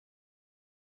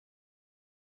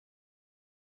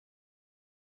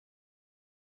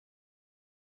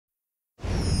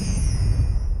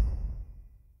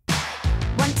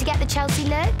Chelsea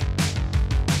look?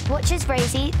 Watch as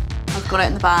Rosie. I've got it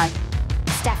in the bag.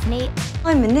 Stephanie.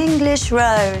 I'm an English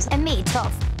rose. And me,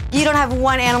 Toff. You don't have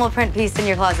one animal print piece in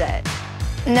your closet?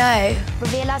 No.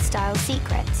 Reveal our style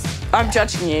secrets. I'm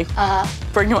judging you.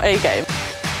 Bring your A game.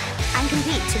 And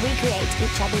compete to recreate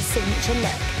each other's signature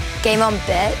look. Game on,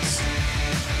 bitch.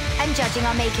 And judging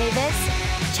our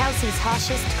makeovers, Chelsea's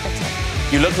harshest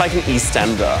critic. You look like an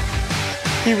EastEnder.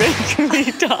 You make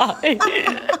me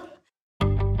die.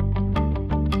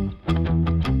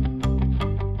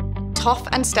 Toff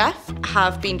and Steph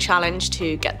have been challenged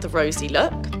to get the Rosie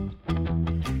look.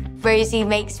 Rosie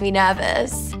makes me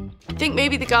nervous. I think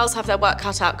maybe the girls have their work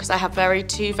cut out because I have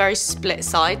two very split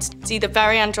sides. It's either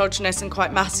very androgynous and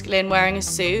quite masculine wearing a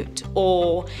suit,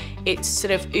 or it's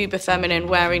sort of uber feminine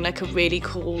wearing like a really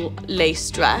cool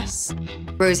lace dress.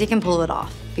 Rosie can pull it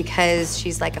off because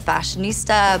she's like a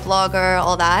fashionista, blogger,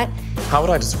 all that. How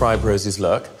would I describe Rosie's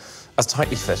look? As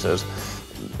tightly fitted,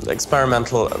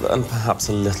 experimental, and perhaps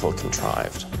a little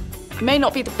contrived. I may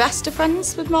not be the best of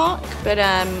friends with Mark, but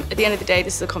at the end of the day,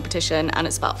 this is a competition and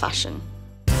it's about fashion.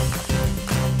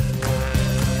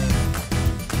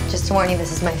 Just to warn you,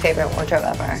 this is my favorite wardrobe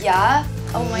ever. Yeah?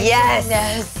 Oh my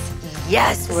goodness.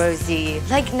 Yes, Rosie.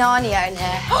 Like Narnia in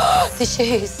here. The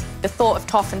shoes. The thought of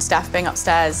Toff and Steph being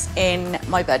upstairs in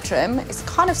my bedroom is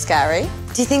kind of scary.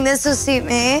 Do you think this will suit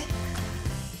me?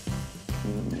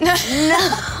 No.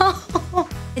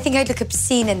 I think I'd look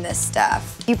obscene in this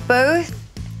stuff. You both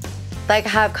like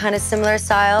have kind of similar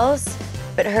styles,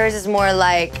 but hers is more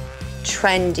like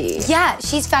trendy. Yeah,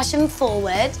 she's fashion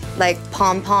forward. Like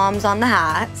pom-poms on the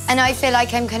hats. And I feel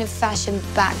like I'm kind of fashion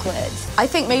backwards. I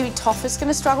think maybe Toff is going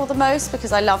to struggle the most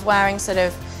because I love wearing sort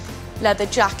of leather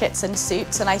jackets and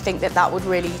suits, and I think that would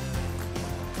really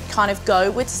kind of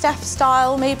go with Steph's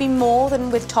style maybe more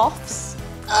than with Toff's.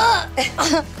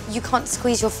 You can't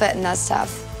squeeze your foot in that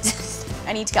stuff.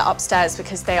 I need to get upstairs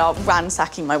because they are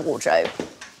ransacking my wardrobe.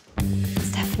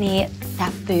 Stephanie,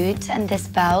 that boot and this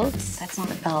belt. That's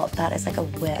not a belt, that is like a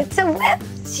whip. It's a whip.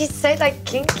 She's so like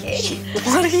kinky.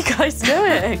 What are you guys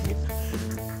doing?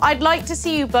 I'd like to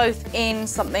see you both in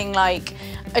something like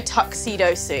a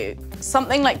tuxedo suit.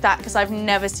 Something like that, because I've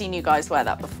never seen you guys wear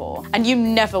that before. And you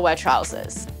never wear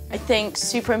trousers. I think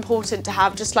super important to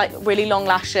have just like really long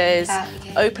lashes,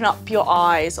 open up your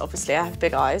eyes. Obviously, I have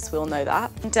big eyes, we all know that.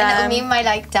 And it'll mean my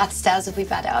like death stares will be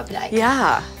better, I'll be like.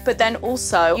 Yeah, but then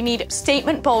also you need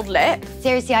statement bold lip.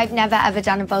 Seriously, I've never ever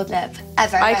done a bold lip,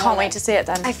 ever. I can't wait to see it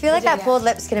then. I feel like that bold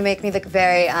lip's gonna make me look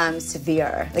very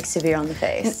severe, like severe on the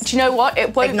face. Do you know what?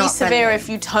 It won't Like, be severe friendly. if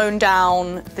you tone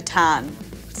down the tan.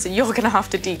 So you're gonna have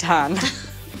to detan.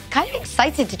 Kind of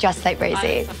excited to dress like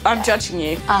Rosie. I'm judging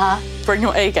you. Bring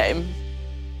your A game.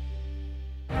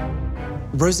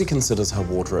 Rosie considers her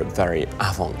wardrobe very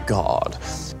avant-garde.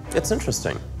 It's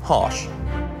interesting, harsh,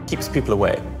 keeps people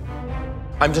away.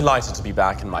 I'm delighted to be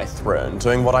back in my throne,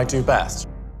 doing what I do best.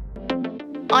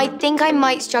 I think I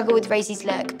might struggle with Rosie's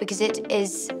look because it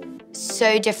is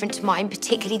so different to mine,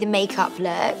 particularly the makeup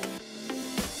look.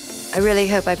 I really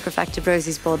hope I perfected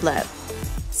Rosie's bold lip.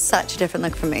 Such a different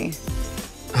look from me.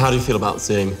 How do you feel about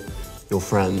seeing your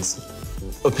friends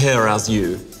appear as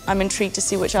you? I'm intrigued to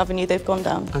see which avenue they've gone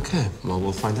down. Okay, well,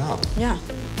 we'll find out. Yeah.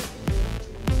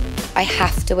 I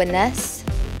have to win this.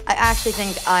 I actually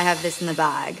think I have this in the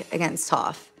bag against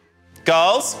Toff.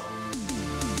 Girls?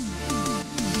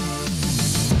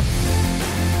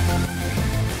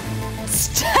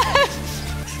 Steph!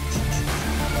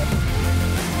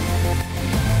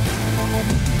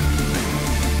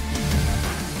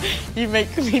 You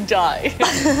make me die.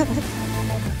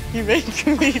 You make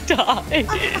me die.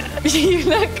 You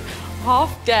look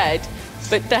half dead,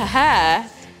 but the hair,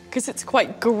 because it's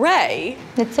quite grey,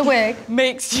 It's a wig.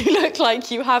 makes you look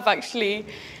like you have actually...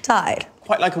 Died.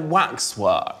 Quite like a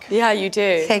waxwork. Yeah, you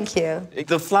do. Thank you.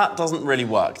 The flat doesn't really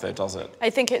work, though, does it? I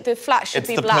think the flat should It's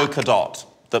be the black. polka dot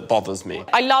that bothers me.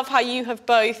 I love how you have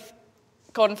both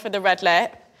gone for the red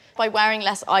lip. By wearing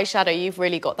less eyeshadow, you've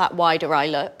really got that wider eye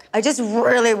look. I just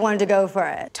really wanted to go for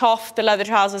it. Toff, the leather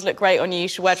trousers look great on you. You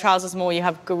should wear trousers more. You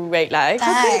have great legs.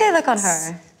 How pretty they look on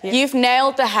her. You've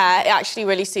nailed the hair. It actually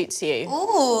really suits you.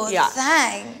 Ooh, Yeah.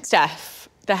 thanks. Steph,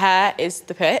 the hair is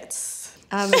the pits.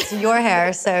 It's your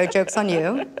hair, so joke's on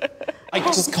you. I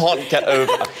just can't get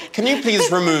over. Can you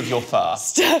please remove your fur?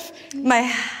 Steph, My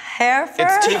hair fur?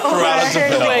 It's too cruel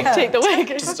take the wig, take the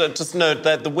wig. Just note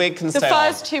that the wig can The stay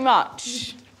fur's on. too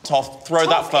much. Toff, throw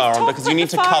Toff, that fur if on Toff because you put need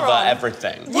the to fur cover on.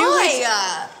 everything.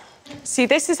 Why? See,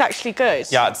 this is actually good.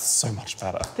 Yeah, it's so much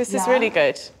better. This is really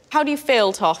good. How do you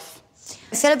feel, Toff?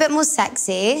 I feel a bit more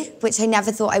sexy, which I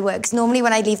never thought I would, because normally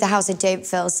when I leave the house, I don't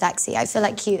feel sexy. I feel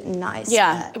like cute and nice.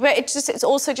 Yeah, but it's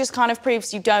also just kind of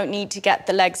proves you don't need to get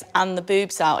the legs and the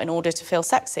boobs out in order to feel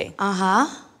sexy. Uh-huh.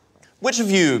 Which of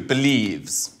you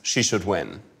believes she should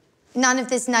win? None of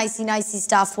this nicey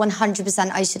stuff,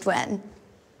 100% I should win.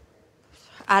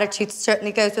 Attitude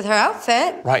certainly goes with her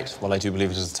outfit. Right, well, I do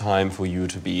believe it is time for you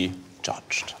to be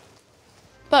judged.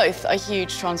 Both are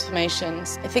huge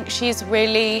transformations. I think she's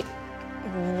really,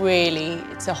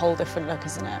 it's a whole different look,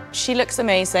 isn't it? She looks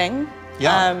amazing.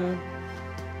 Yeah.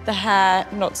 The hair,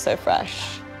 not so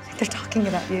fresh. They're talking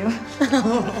about you.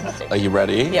 Are you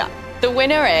ready? Yeah. The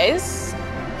winner is...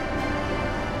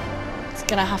 It's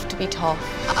gonna have to be Toff.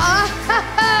 Oh!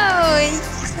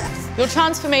 Your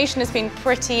transformation has been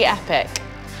pretty epic.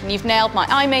 And you've nailed my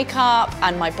eye makeup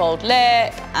and my bold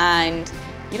lip, and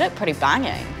you look pretty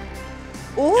banging.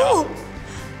 Ooh! Yeah.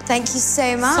 Thank you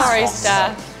so much. Sorry,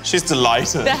 Steph. She's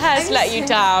delighted. The hair's let you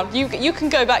down. You can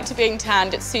go back to being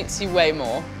tanned. It suits you way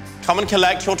more. Come and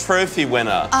collect your trophy,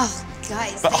 winner. Oh,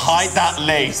 guys. But hide that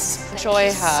lace.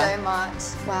 Enjoy her. So much.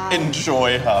 Wow.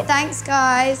 Enjoy her. Thanks,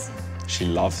 guys. She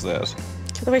loves it.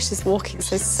 Look at the way she's walking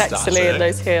so sexily Static. in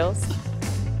those heels.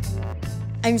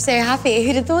 I'm so happy.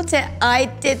 Who'd have thought it? I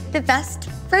did the best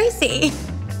Rosie.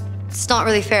 It's not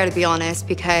really fair, to be honest,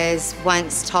 because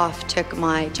once Toff took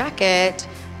my jacket,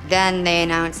 then they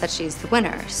announced that she's the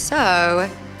winner. So,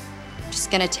 I'm just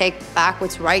gonna take back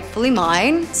what's rightfully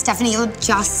mine. Stephanie, you're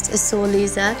just a sore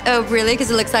loser. Oh, really?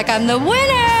 Because it looks like I'm the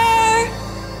winner!